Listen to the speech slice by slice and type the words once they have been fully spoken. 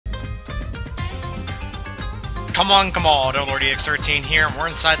Come on, Lord EX13 here, and we're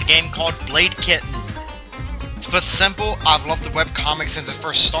inside the game called Blade Kitten. To put it simple, I've loved the webcomic since it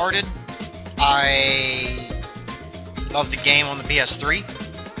first started. I loved the game on the PS3.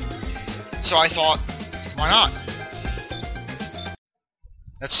 So I thought, why not?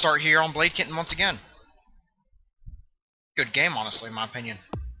 Let's start here on Blade Kitten once again. Good game, honestly, in my opinion.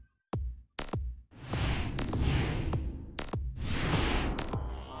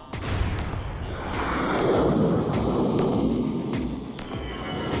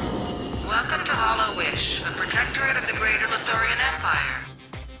 Welcome to Hollow Wish, a protectorate of the Greater Lithurian Empire.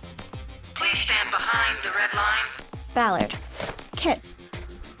 Please stand behind the red line. Ballard. Kit.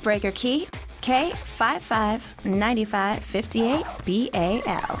 Breaker key.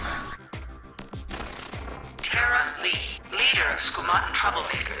 K559558BAL. Terra Lee, leader of Squamatan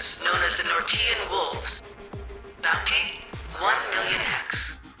troublemakers, known as the Nortean Wolves. Bounty, 1 million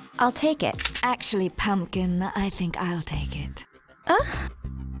X. I'll take it. Actually, Pumpkin, I think I'll take it.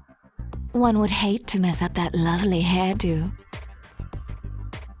 One would hate to mess up that lovely hairdo.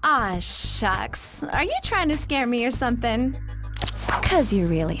 Aw, shucks. Are you trying to scare me or something? 'Cause you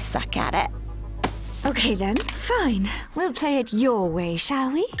really suck at it. Okay then, fine. We'll play it your way,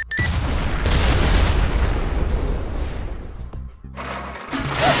 shall we?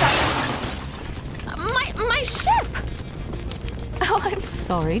 My ship! Oh, I'm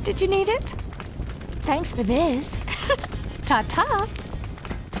sorry. Did you need it? Thanks for this. Ta-ta.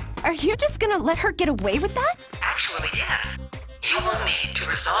 Are you just gonna let her get away with that? Actually, yes. You will need to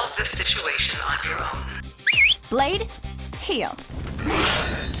resolve this situation on your own. Blade, heal.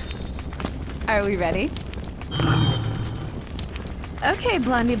 Are we ready? Okay,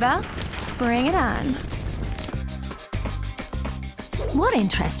 Blondie Belle, bring it on. What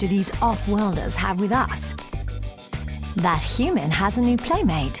interest do these off-worlders have with us? That human has a new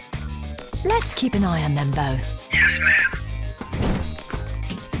playmate. Let's keep an eye on them both. Yes, ma'am.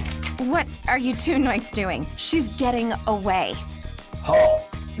 What are you two noinks doing? She's getting away. Halt!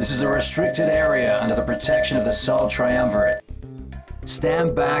 This is a restricted area under the protection of the Sol Triumvirate.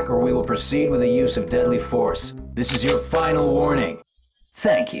 Stand back or we will proceed with the use of deadly force. This is your final warning.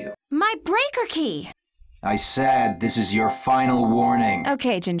 Thank you. My breaker key! I said this is your final warning.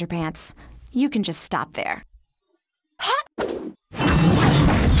 Okay, Ginger Pants. You can just stop there.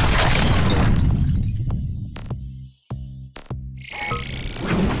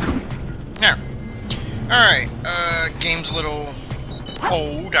 There. Alright, game's a little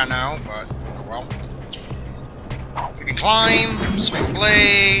cold, I know, but oh well. We can climb, swing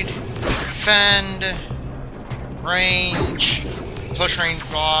blade, defend, range, push range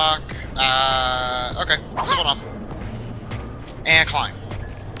block, okay, simple enough. And climb.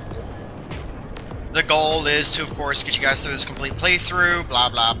 The goal is to, of course, get you guys through this complete playthrough, blah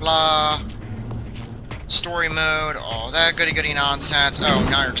blah blah. Story mode, all that goody-goody nonsense. Oh,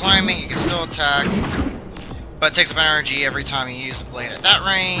 now you're climbing, you can still attack. But it takes up energy every time you use the blade at that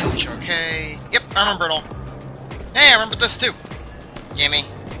range. Okay. Yep, I remember it all. Hey, I remember this too. Gimme.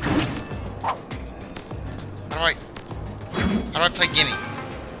 How do I play gimme?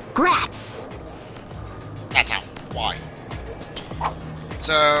 Grats! That's how. Why?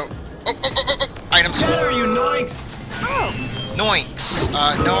 So, items. There, you noinks! Oh! Noinks.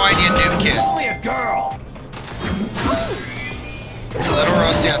 No idea, noob It's kid. only a girl! A little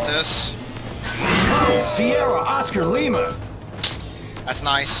rusty at this. Sierra Oscar Lima! That's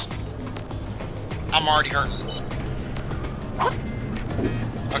nice. I'm already hurting.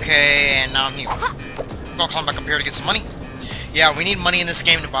 Okay, and now I'm here. I'm gonna climb back up here to get some money. Yeah, we need money in this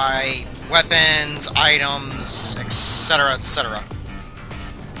game to buy weapons, items, etc, etc.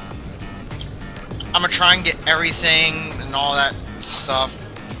 I'm gonna try and get everything and all that stuff.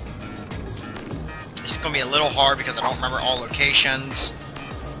 It's gonna be a little hard because I don't remember all locations.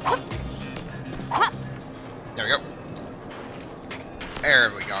 There we go.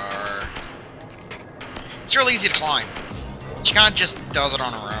 There we go. It's really easy to climb. She kind of just does it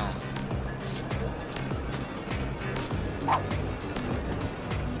on her own.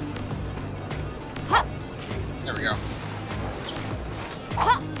 There we go.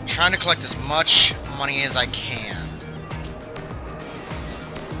 Trying to collect as much money as I can.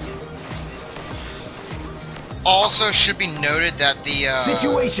 Also, should be noted that the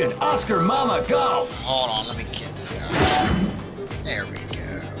Situation! Oscar Mama, go! hold on, let me get this guy. There we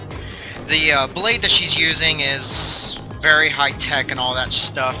go. The blade that she's using is very high tech and all that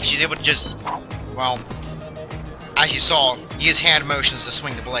stuff. She's able to just, well, as you saw, use hand motions to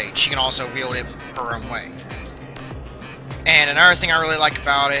swing the blade. She can also wield it her own way. And another thing I really like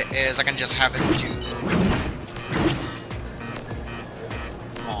about it is I can just have it do...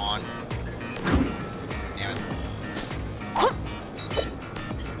 Come on. Damn it.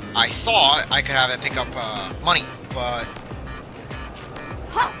 thought I could have it pick up money, but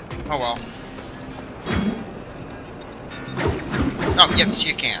oh well. Oh, yes,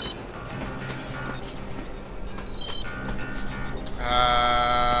 you can.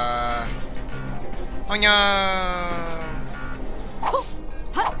 Oh no!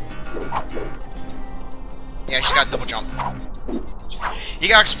 Yeah, she's got double jump. You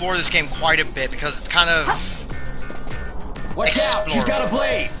gotta explore this game quite a bit because it's kind of... Watch out! She's got a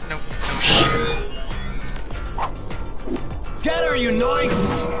blade! No shit. Get her, you noinks!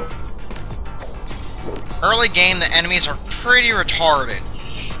 Early game, the enemies are pretty retarded.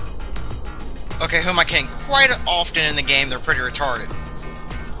 Okay, who am I kidding? Quite often in the game, they're pretty retarded.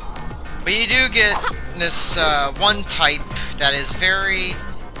 But you do get this one type that is very,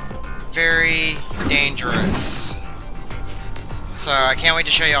 very dangerous. So I can't wait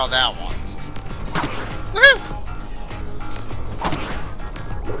to show you all that one. Woohoo!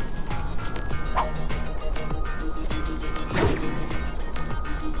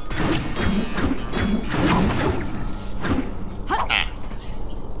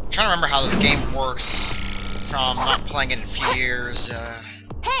 I'm trying to remember how this game works from not playing it in a few years.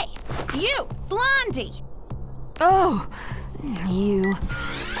 Hey, you, Blondie! Oh, you.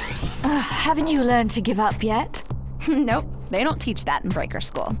 Haven't you learned to give up yet? Nope, they don't teach that in Breaker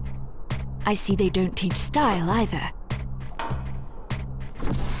School. I see they don't teach style either.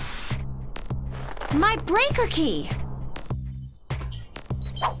 My breaker key!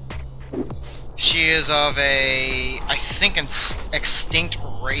 She is of a, I think, extinct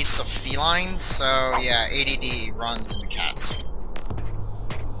race of felines, so yeah, ADD runs in the cats.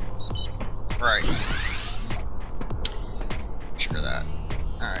 Right. Sure of that.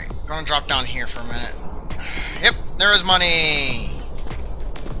 Alright, gonna drop down here for a minute. Yep, there is money!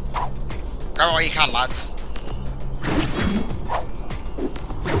 Grab all you can, lads.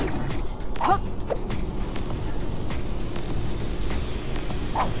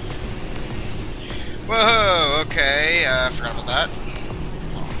 Whoa, okay, forgot about that.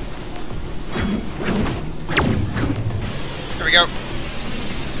 Here we go.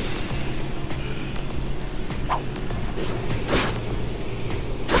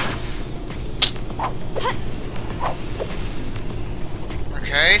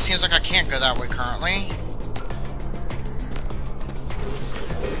 Okay, seems like I can't go that way currently.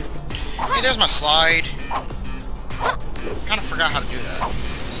 Hey, there's my slide. Kinda forgot how to do that.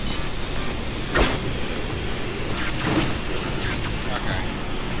 Okay.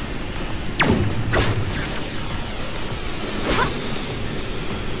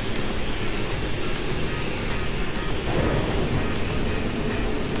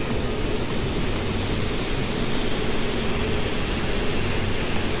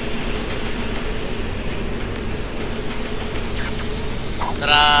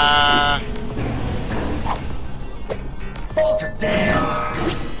 Ta-da! Falter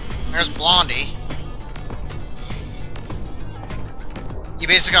down! There's Blondie. You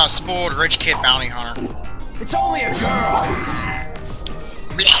basically got a spoiled rich kid bounty hunter. It's only a girl!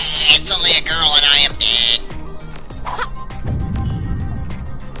 Bleh, it's only a girl and I am dead.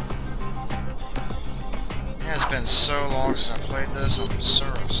 Yeah, it's been so long since I played this, I'm so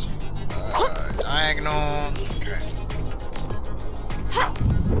rusty. Diagonal. Okay.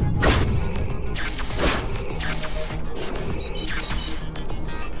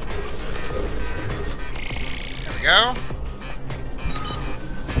 There we go.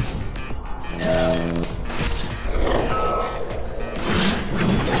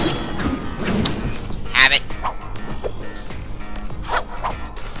 Have it.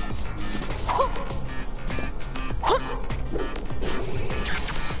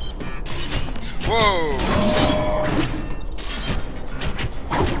 Whoa.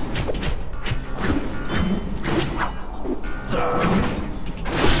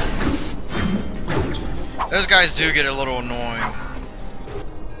 Those guys do get a little annoying.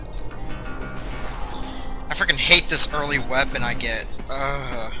 I freaking hate this early weapon I get.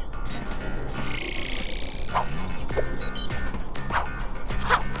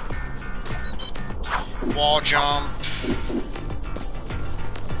 Wall jump.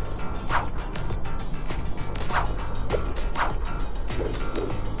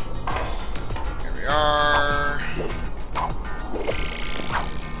 Here we are.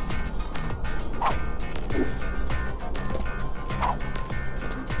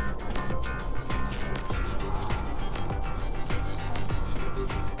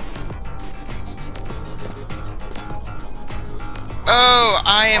 Oh,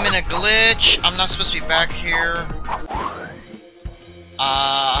 I am in a glitch. I'm not supposed to be back here.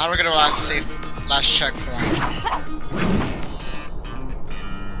 How do we go to last checkpoint?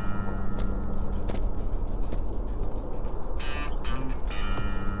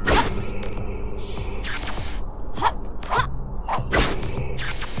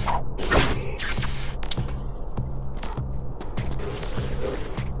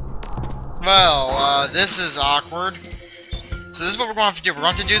 Well, this is awkward. So this is what we're going to have to do. We're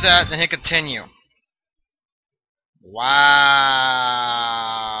going to have to do that, then hit continue. Wow.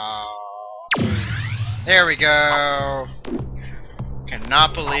 There we go.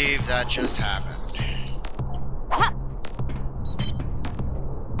 Cannot believe that just happened.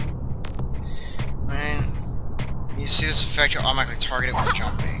 Man, you see this effect, you'll automatically target it when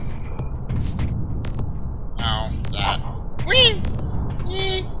jumping. Oh, that. Whee!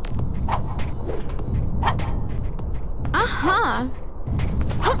 Whee! Uh-huh.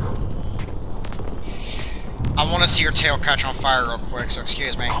 I want to see your tail catch on fire real quick, so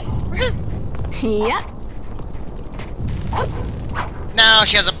excuse me. Yep. No,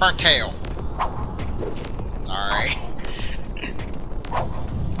 she has a burnt tail. Sorry.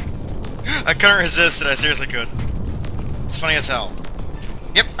 I couldn't resist it, I seriously could. It's funny as hell.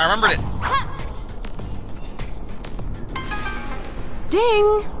 Yep, I remembered it.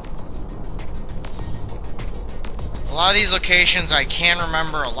 Ding. A lot of these locations I can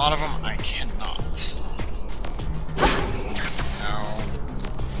remember, a lot of them I cannot.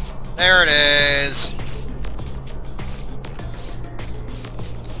 No. There it is.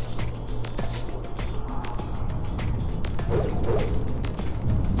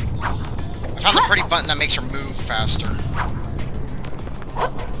 I found the pretty button that makes her move faster.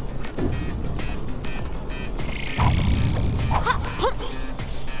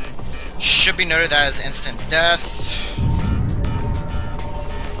 Should be noted that is instant death.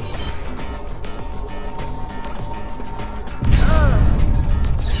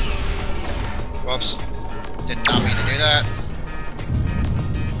 Whoops. Did not mean to do that.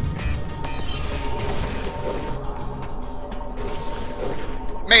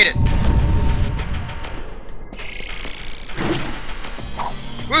 Made it!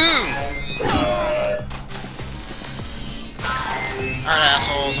 Woohoo!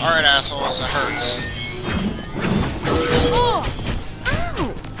 Alright assholes, that hurts.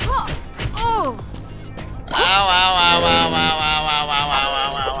 Ow, ow, ow, ow, ow, ow, ow, ow, ow,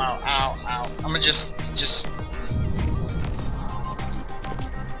 ow, ow, ow, ow, ow. I'ma just...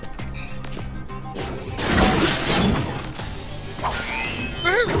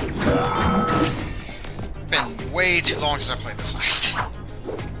 Woohoo! Been way too long since I played this heist.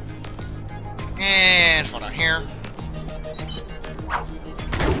 And fall down here.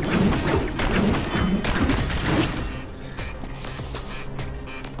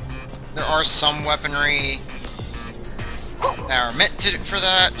 There are some weaponry that are meant to for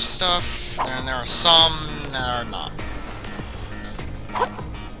that stuff, and there are some that are not.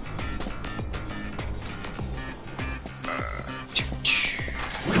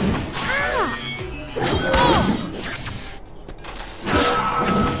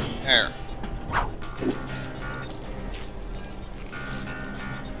 There.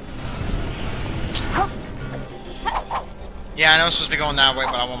 Yeah, I know it's supposed to be going that way,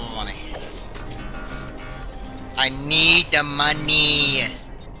 but I want my money. I need the money.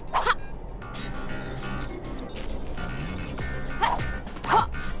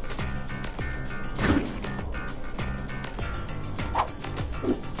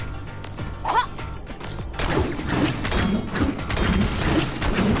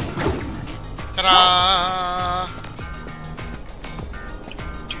 Ta-da!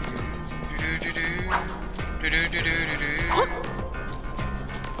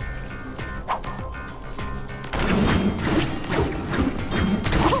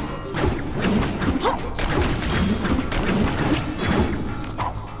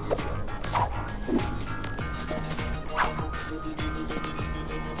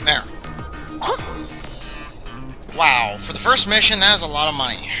 There. Wow, for the first mission, that is a lot of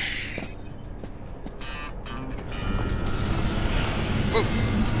money. Woo!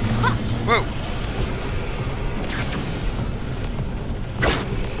 Woo!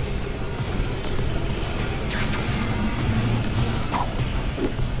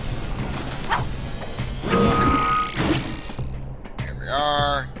 Here we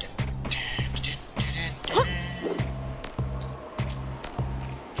are.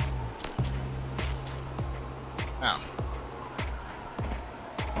 Now.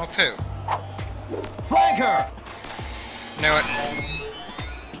 Oh, poo. Flanker! Knew it.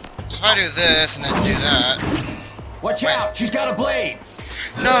 So if I do this and then do that... Watch out! She's got a blade!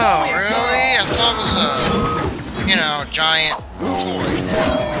 No, really? I thought it was a, you know, giant toy.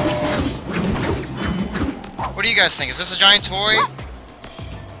 What do you guys think? Is this a giant toy?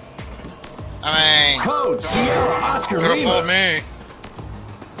 I mean... Code Sierra Oscar Could have Lima. fooled me.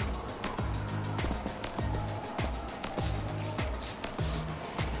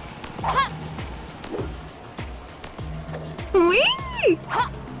 Whee!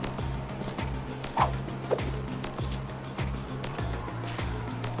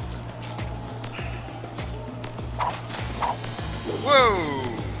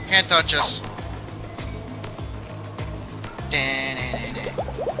 Can't touch us.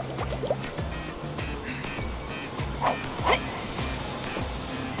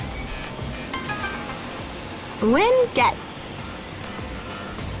 Win, get.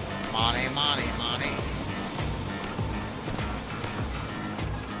 Money, money, money.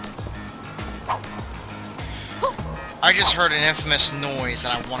 I just heard an infamous noise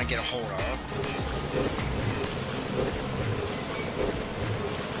that I want to get a hold of.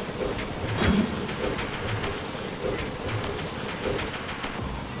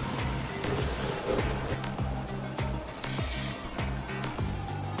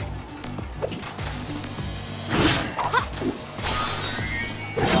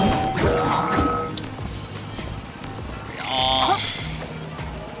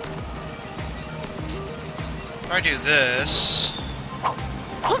 If I do this...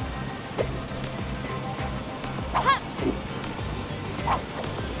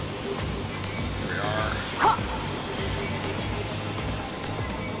 Here we are.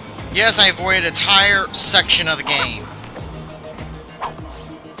 Yes, I avoided an entire section of the game.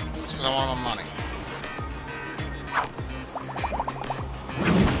 Just because I want my money.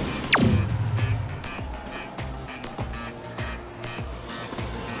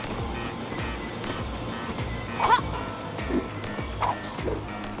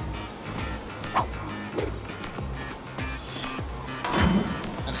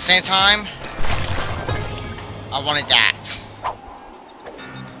 At the same time, I wanted that.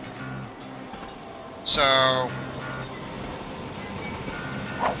 So...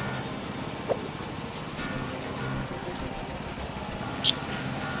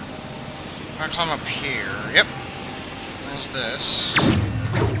 if I climb up here, yep. There's this. Do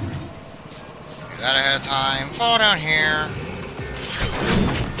that ahead of time. Fall down here.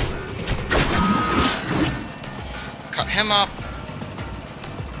 Cut him up.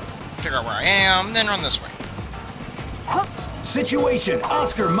 Figure out where I am, then run this way. Situation,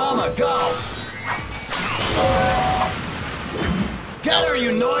 Oscar Mama, go! Get her, you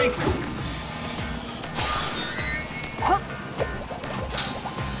noinks!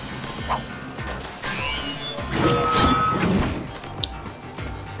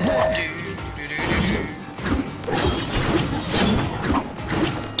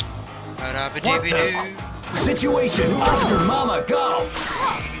 What the? Situation, Oscar Mama, go!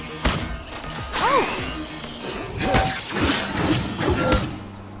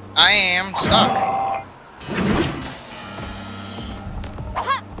 I am stuck.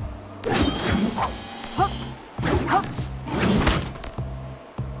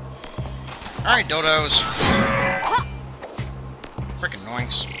 Alright, dodos. Freaking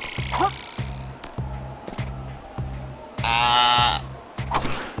noinks.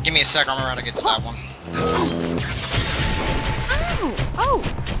 Give me a sec, I'm around to get to that one. Oh!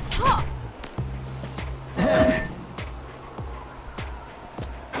 Oh!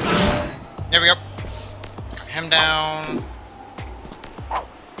 There we go. Got him down.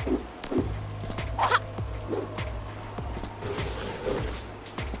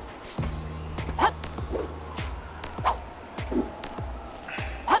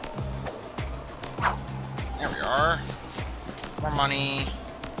 There we are. More money.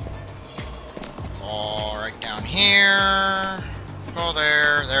 Fall right down here. Go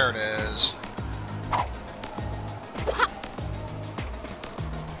there. There it is.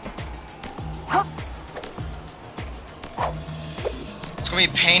 It's gonna be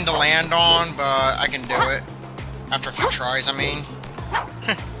a pain to land on, but I can do it. After a few tries, I mean.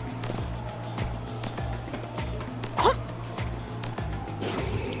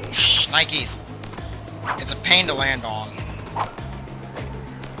 Nikes. It's a pain to land on.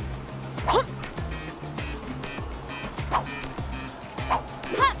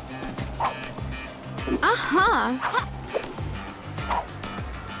 Uh-huh.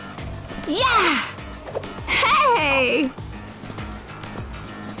 Yeah! Hey!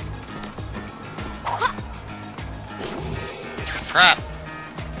 Crap.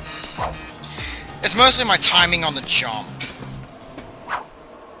 It's mostly my timing on the jump.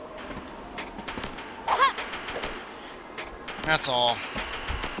 That's all.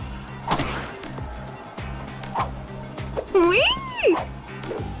 Whee!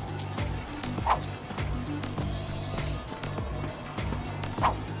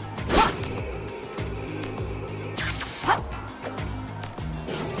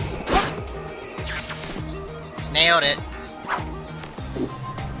 Nailed it.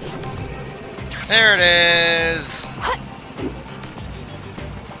 There it is.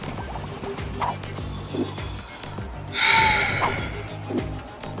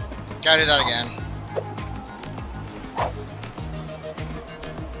 Gotta do that again.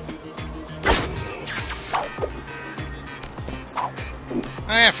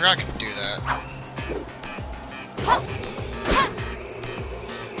 Oh yeah, I forgot I could do that.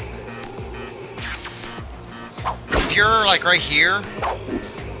 If you're like right here,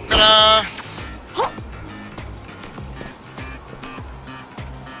 ta-da!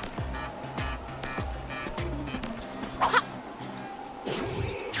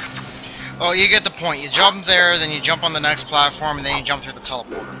 Oh, you get the point. You jump there, then you jump on the next platform, and then you jump through the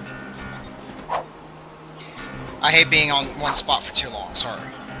teleporter. I hate being on one spot for too long, sorry.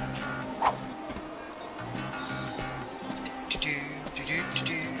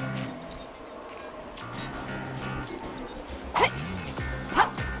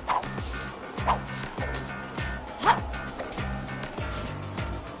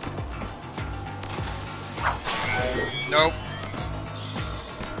 Nope.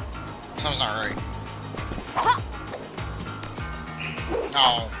 Something's not right.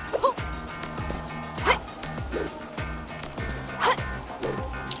 No.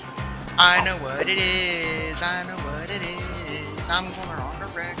 I know what it is. I know what it is. I'm going the wrong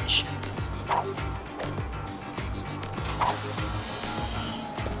direction.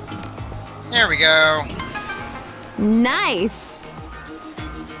 There we go. Nice.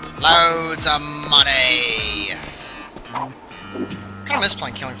 Loads of money. Kind of miss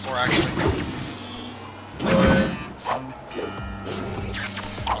playing Killing Floor, actually.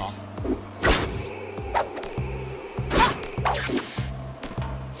 Hold on.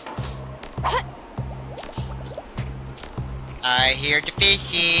 I hear the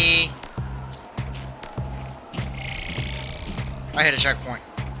fishy. I hit a checkpoint.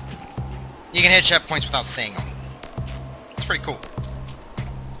 You can hit checkpoints without seeing them. It's pretty cool.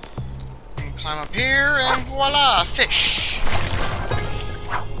 You can climb up here and voila, fish.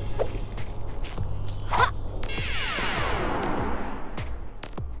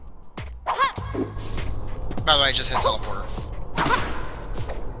 By the way, I just hit teleporter.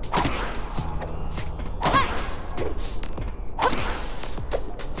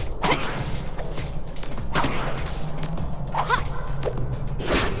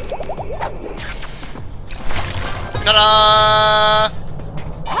 Ta-da!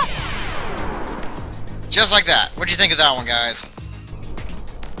 Just like that. What'd you think of that one, guys?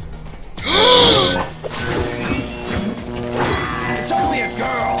 It's only a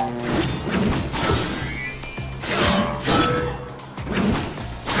girl!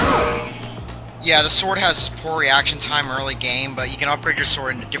 Yeah, the sword has poor reaction time early game, but you can upgrade your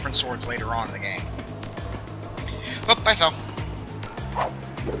sword into different swords later on in the game. Oh, I fell.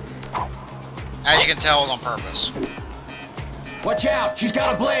 As you can tell, it was on purpose. Watch out! She's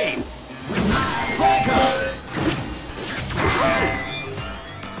got a blade! Flank her!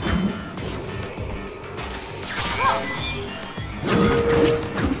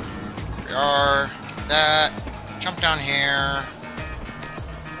 We are. That. Jump down here.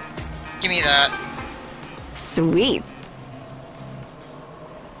 Give me that. Sweet.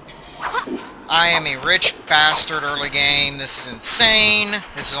 I am a rich bastard early game. This is insane.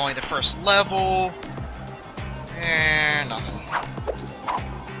 This is only the first level. And nothing.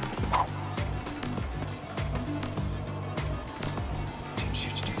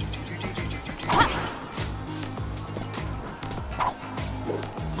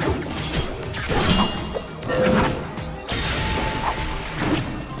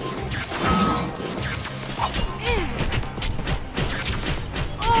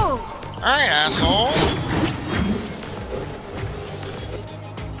 Alright, asshole.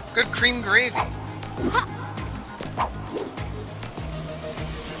 Good cream gravy.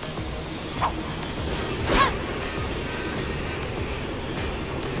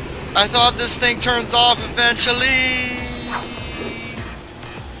 I thought this thing turns off eventually.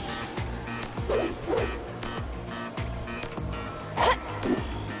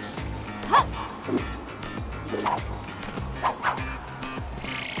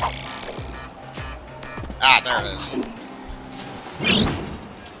 Ah, there it is.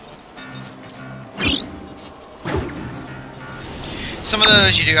 Some of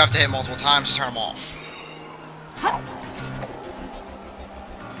those you do have to hit multiple times to turn them off.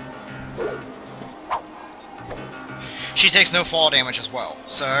 She takes no fall damage as well,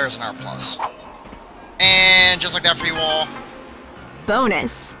 so there's an R+. And just like that for you all,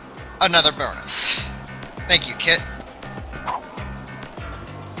 Bonus. another bonus. Thank you, Kit.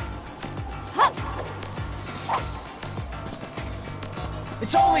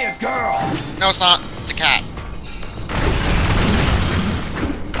 It's only a girl! No, it's not. It's a cat.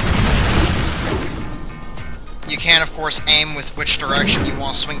 You can, of course, aim with which direction you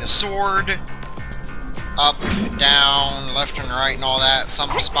want to swing the sword. Up, down, left and right, and all that.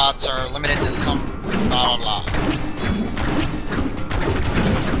 Some spots are limited to some blah blah blah.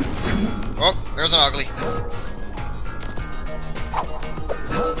 Oh, there's an ugly.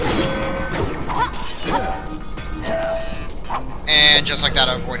 And just like that,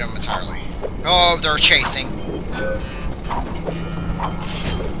 I avoid them entirely. Oh, they're chasing.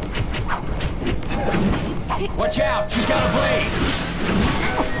 Watch out! She's got a blade!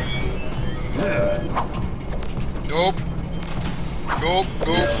 Nope. Nope,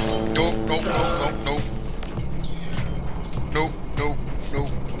 nope, nope, nope, nope, nope, nope. Nope, nope, nope,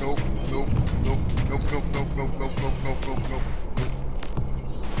 nope, nope, nope, nope, nope, nope, nope, nope, nope, nope, nope, nope.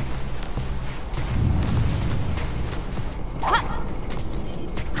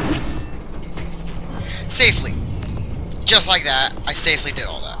 Safely. Just like that, I safely did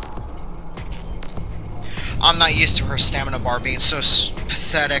all that. I'm not used to her stamina bar being so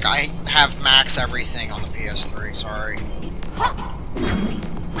pathetic. I have max everything on the PS3, sorry.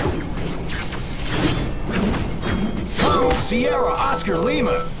 Oh, Sierra, Oscar,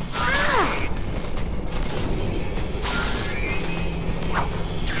 Lima!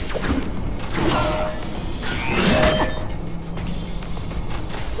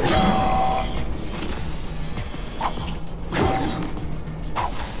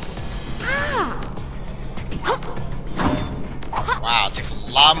 Wow, it takes a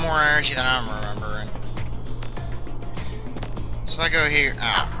lot more energy than I'm remembering. So I go here.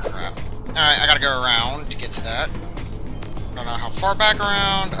 Ah, crap. Alright, I gotta go around to get to that. Don't know how far back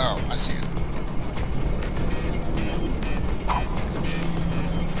around. Oh, I see it.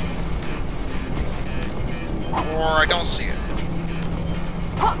 Or I don't see it.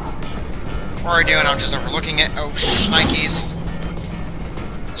 Or I do and I'm just overlooking it. Oh, shnikes.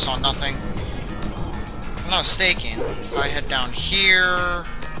 Saw nothing. If I'm not mistaken, if I head down here...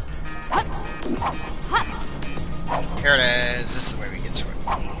 Here it is. This is the way we get to it.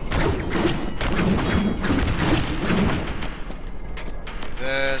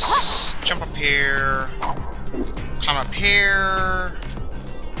 This... Jump up here... Climb up here...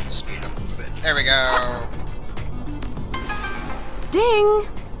 Speed it up a little bit. There we go. Ding!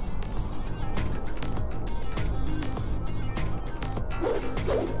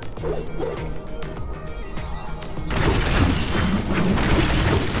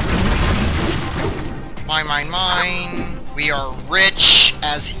 Mine, mine, mine. We are rich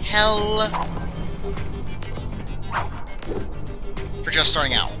as hell. For just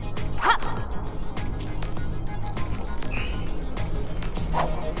starting out.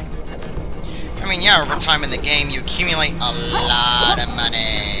 I mean, yeah, over time in the game, you accumulate a lot of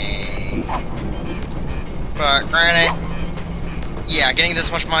money. But granted, yeah, getting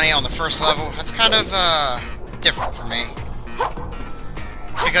this much money on the first level, that's kind of, different for me.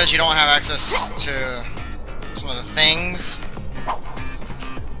 It's because you don't have access to some of the things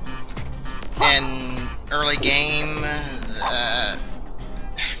in early game.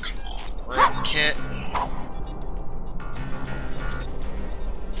 Come on, road kit.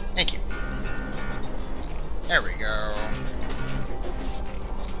 Thank you. There we go.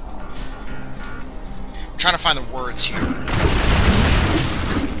 I'm trying to find the words here.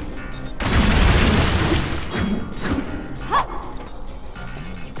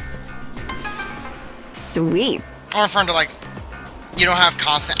 Sweet. I'm referring to, like, you don't have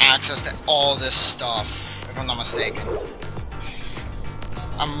constant access to all this stuff, if I'm not mistaken.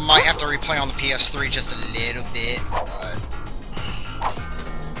 I might have to replay on the PS3 just a little bit, but...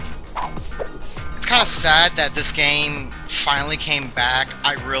 It's kind of sad that this game finally came back.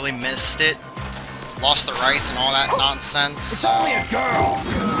 I really missed it. Lost the rights and all that nonsense. It's only a girl!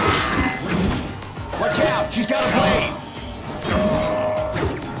 Watch out! She's got a blade!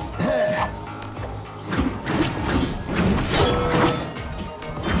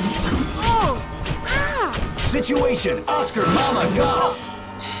 Situation! Oscar, Mama, go!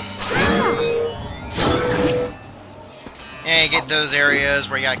 Yeah, you get those areas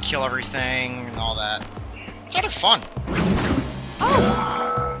where you gotta kill everything and all that. It's kind of fun.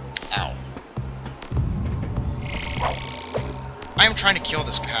 Ow. I am trying to kill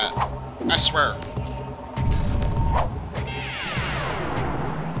this cat. I swear.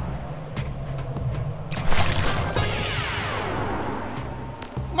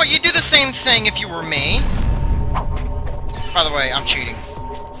 What, you do the same thing if you were me? By the way, I'm cheating.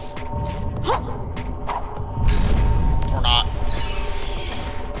 Or not.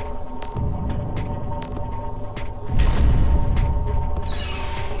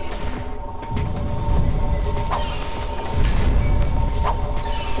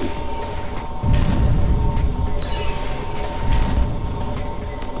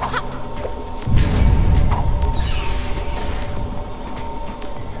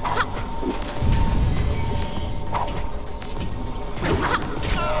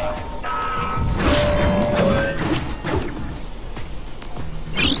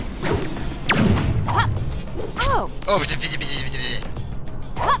 Oh,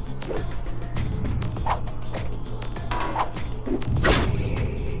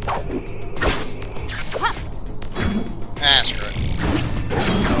 ah, screw it.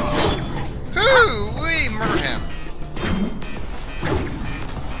 Whoo! We murdered him.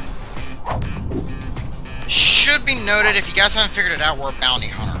 Should be noted, if you guys haven't figured it out, we're a bounty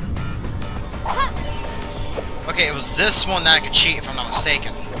hunter. Okay, it was this one that I could cheat if I'm not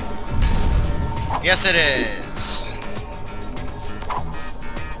mistaken. Yes, it is.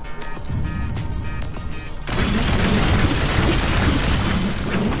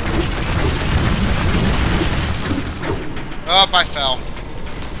 Oh, I fell.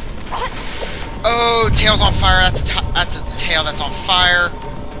 Oh, tail's on fire. That's a tail that's on fire.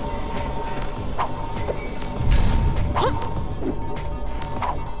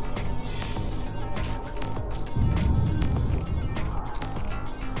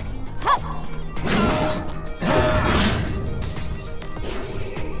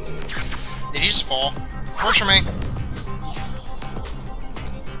 Did he just fall? Works for me.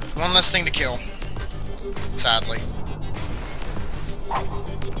 One less thing to kill. Sadly.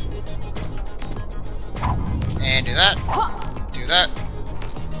 And do that. Do that.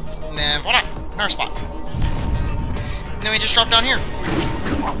 And then voila! Another spot. And then we just drop down here.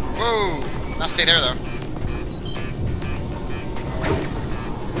 Whoa! Not stay there though.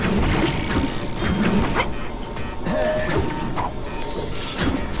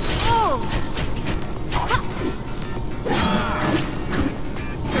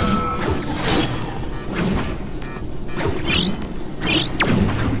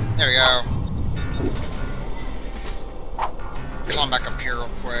 There we go. Climb back up here real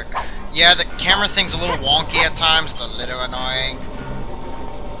quick. Yeah, the camera thing's a little wonky at times. It's a little annoying.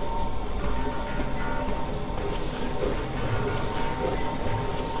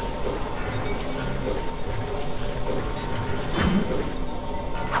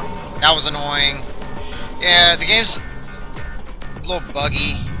 That was annoying. Yeah, the game's a little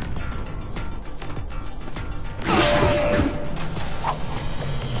buggy.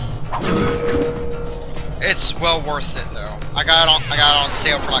 It's well worth it though. I got it on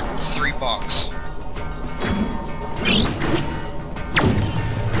sale for like $3.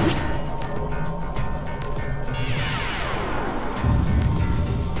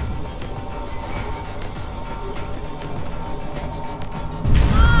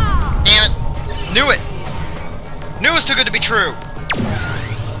 Damn it! Knew it! Knew it was too good to be true.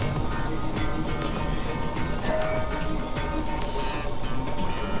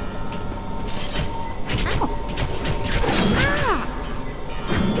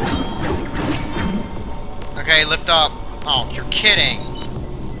 Okay, lift up. Oh, you're kidding.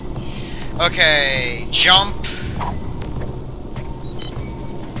 Okay, jump.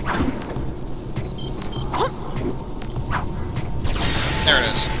 There it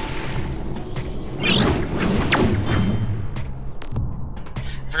is.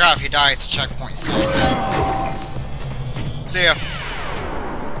 I forgot if you die, it's a checkpoint thing. See ya.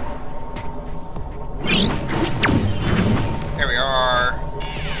 There we are.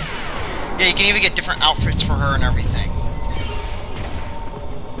 Yeah, you can even get different outfits for her and everything.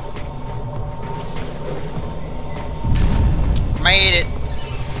 Made it.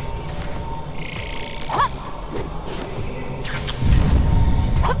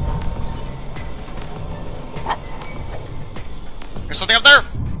 There's something up there.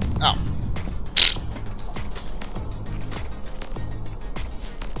 Oh.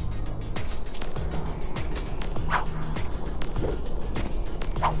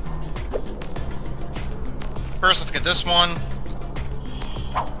 First, let's get this one.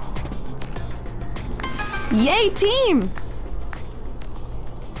 Yay, team!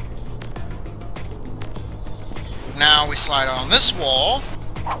 Now we slide on this wall.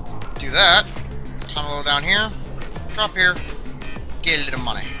 Do that. Climb a little down here. Drop here. Get a little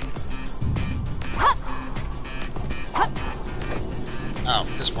money. Oh,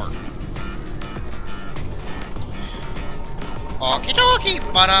 this worked. Okie dokie.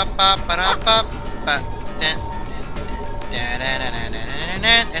 Ba da ba ba da ba ba.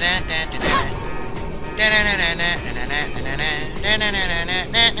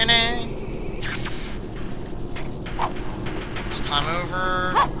 Just climb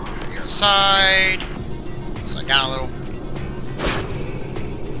over the other side. Slide down a little.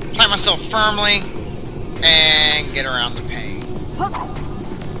 Plant myself firmly and get around the pain.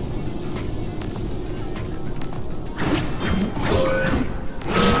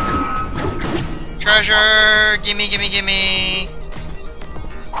 Treasure! Gimme, gimme, gimme!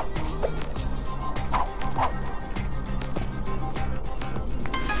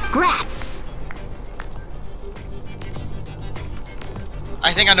 Grats!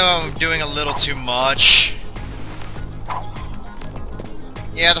 think I know I'm doing a little too much.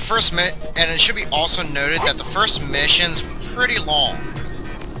 Yeah, the first and it should be also noted that the first mission's pretty long.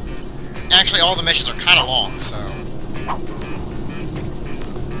 Actually, all the missions are kind of long, so...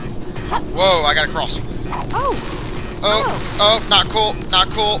 Whoa, I gotta cross. Oh, not cool, not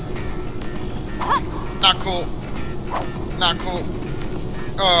cool. Not cool. Not cool.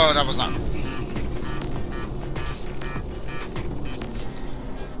 Oh, that was not...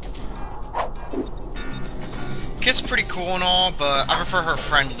 Kit's pretty cool and all, but I prefer her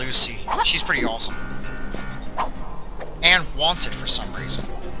friend Lucy. She's pretty awesome. And wanted for some reason.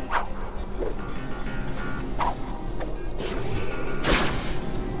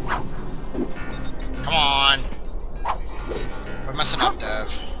 Come on. We're messing up,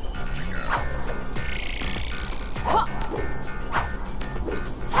 Dev. There we go.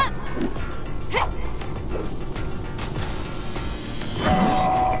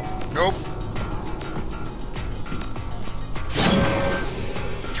 Nope.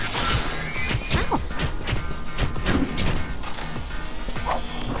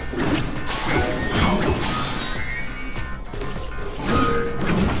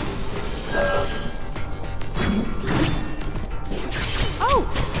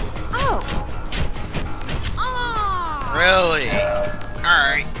 Really?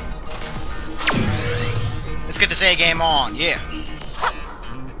 Alright. Let's get this A game on, yeah.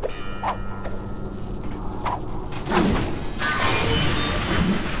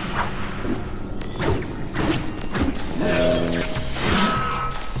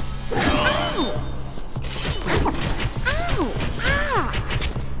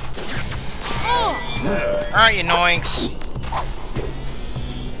 Alright, you noinks.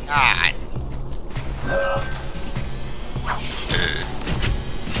 God.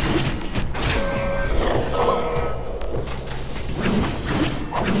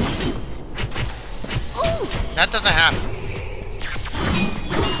 That doesn't happen.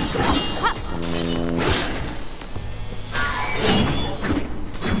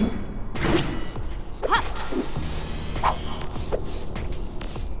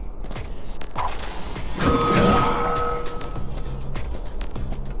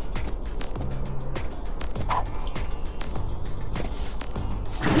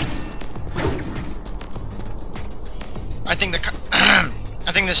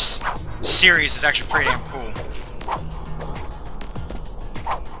 I think this series is actually pretty damn cool.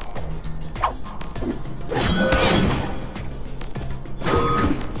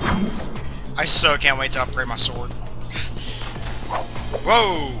 I so can't wait to upgrade my sword.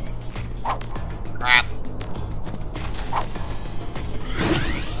 Whoa! Crap.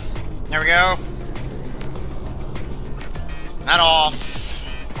 There we go. That off.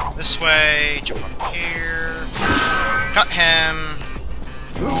 This way. Jump up here. Cut him.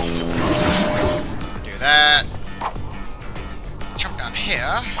 Do that. Jump down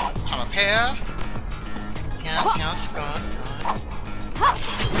here. Come up here. Yes, good.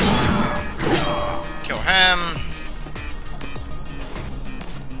 Kill him.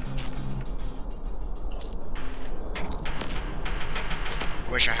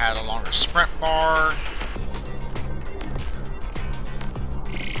 Wish I had a longer sprint bar.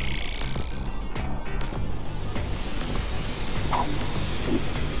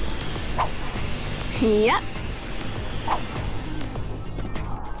 Yep.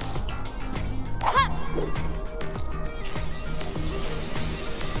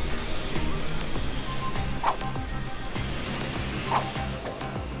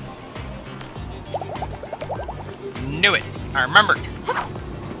 Knew it. I remembered.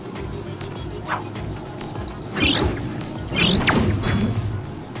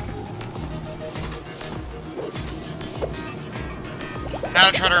 Now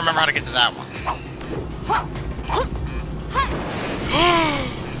to try to remember how to get to that one.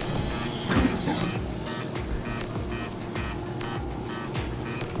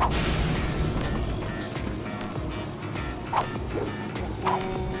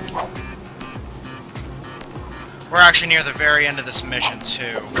 We're actually near the very end of this mission,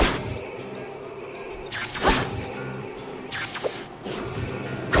 too.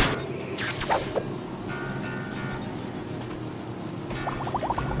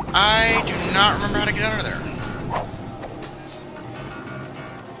 I do not remember how to get under there.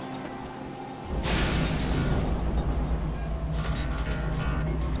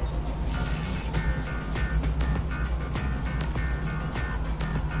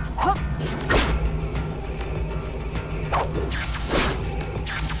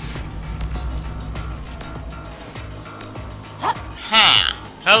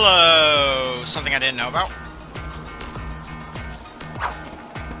 Hello! Something I didn't know about.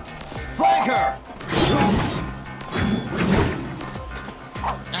 Flanker!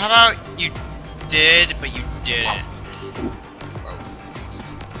 How about you did, but you didn't?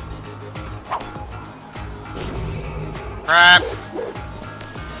 Crap!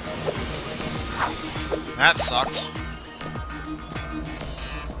 That sucked.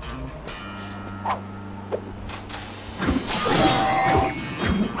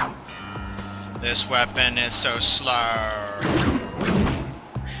 This weapon is so slow.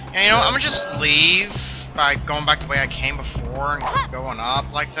 And you know, I'm gonna just leave by going back the way I came before and going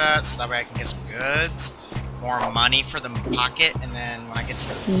up like that, so that way I can get some goods, more money for the pocket, and then when I get to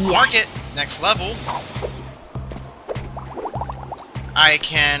the market, next level, I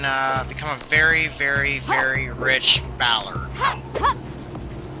can become a very, very, very rich Ballard.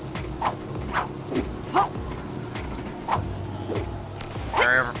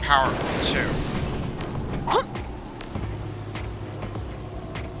 Very overpowered, too.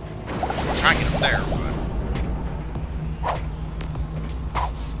 I'm trying to get up there, but...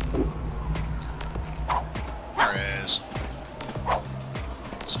 There it is.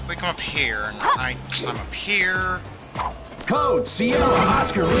 So if we come up here, and I climb up here... Code Sierra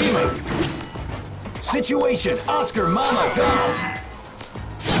Oscar Lima. Situation Oscar Mama Golf.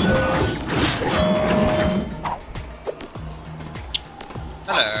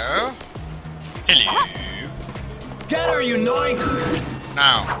 Hello. Hello. Get her, you noinks!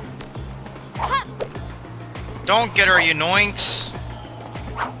 Now. Don't get her, you noinks.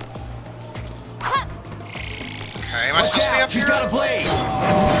 Okay, am I supposed to be up She's here? got a blade!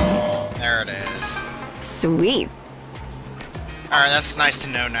 There it is. Sweet. Alright, that's nice to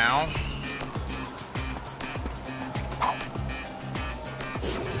know now.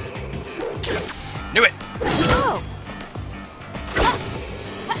 Knew it! Oh.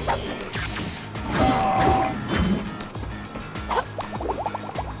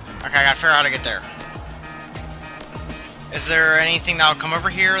 Okay, I gotta figure out how to get there. Is there anything that'll come over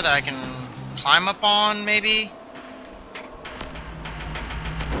here that I can climb up on, maybe?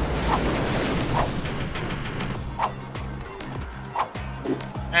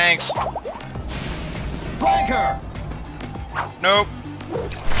 Thanks. Flanker! Nope.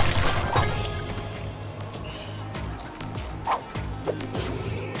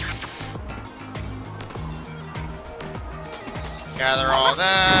 Gather all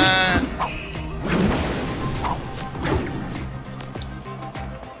that.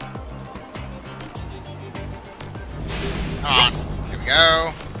 On. Here we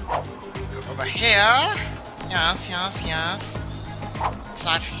go. Over here. Yes, yes, yes.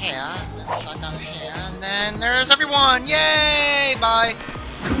 Inside here. Inside down here. And then there's everyone. Yay! Bye.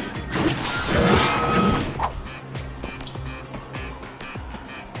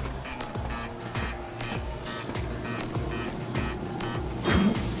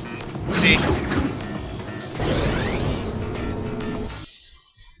 See?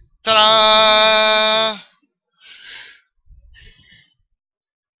 Ta-da!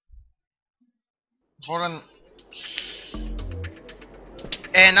 Hold on.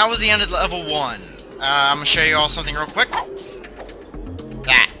 And that was the end of level 1. I'm gonna show you all something real quick.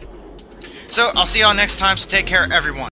 That. So, I'll see y'all next time, so take care, everyone.